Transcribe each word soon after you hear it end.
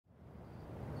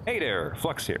Hey there,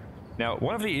 Flux here. Now,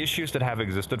 one of the issues that have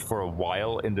existed for a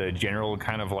while in the general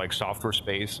kind of like software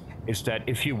space is that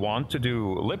if you want to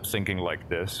do lip syncing like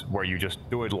this, where you just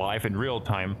do it live in real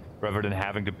time, rather than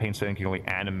having to painstakingly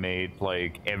animate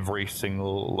like every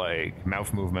single like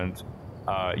mouth movement,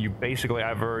 you basically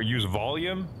either use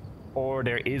volume, or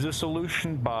there is a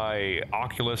solution by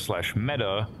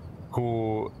Oculus/Meta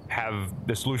who have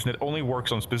the solution that only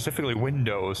works on specifically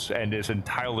Windows and is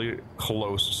entirely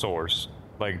closed source.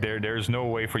 Like there's no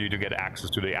way for you to get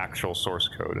access to the actual source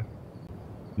code.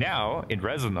 Now in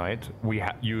Resonite we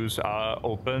use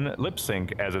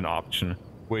OpenLipSync as an option,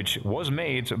 which was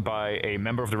made by a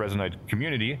member of the Resonite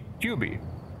community, Kyuubi.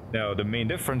 Now the main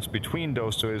difference between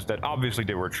those two is that obviously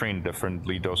they were trained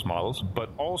differently, those models,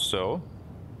 but also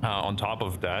on top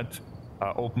of that,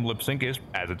 OpenLipSync is,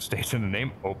 as it states in the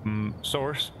name, open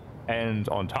source, and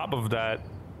on top of that,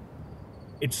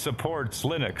 it supports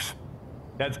Linux.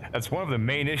 That's one of the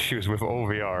main issues with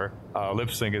OVR lip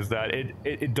sync, is that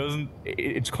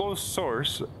it's closed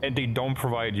source and they don't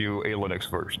provide you a Linux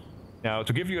version. Now,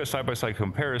 to give you a side-by-side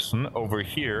comparison, over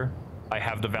here I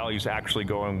have the values actually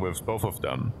going with both of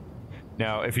them.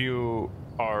 Now, if you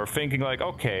are thinking like,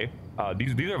 okay,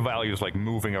 these are values like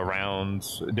moving around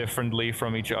differently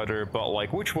from each other, but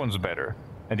like which one's better?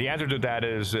 And the answer to that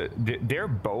is they're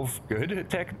both good,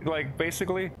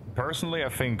 basically. Personally, I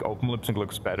think OpenLipSync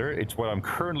looks better. It's what I'm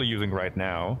currently using right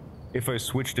now. If I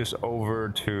switch this over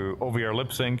to OVR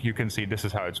lip sync, you can see this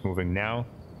is how it's moving now.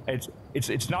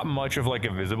 It's not much of like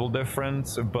a visible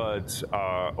difference, but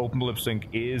OpenLipSync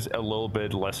is a little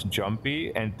bit less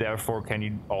jumpy, and therefore can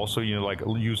you also like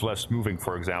use less smoothing,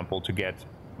 for example, to get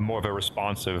more of a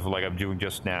responsive like I'm doing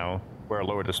just now, where I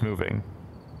lowered the smoothing.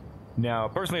 Now,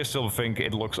 personally, I still think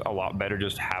it looks a lot better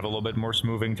just have a little bit more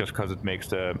smoothing, just because it makes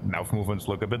the mouth movements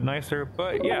look a bit nicer.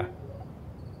 But yeah,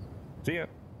 see ya.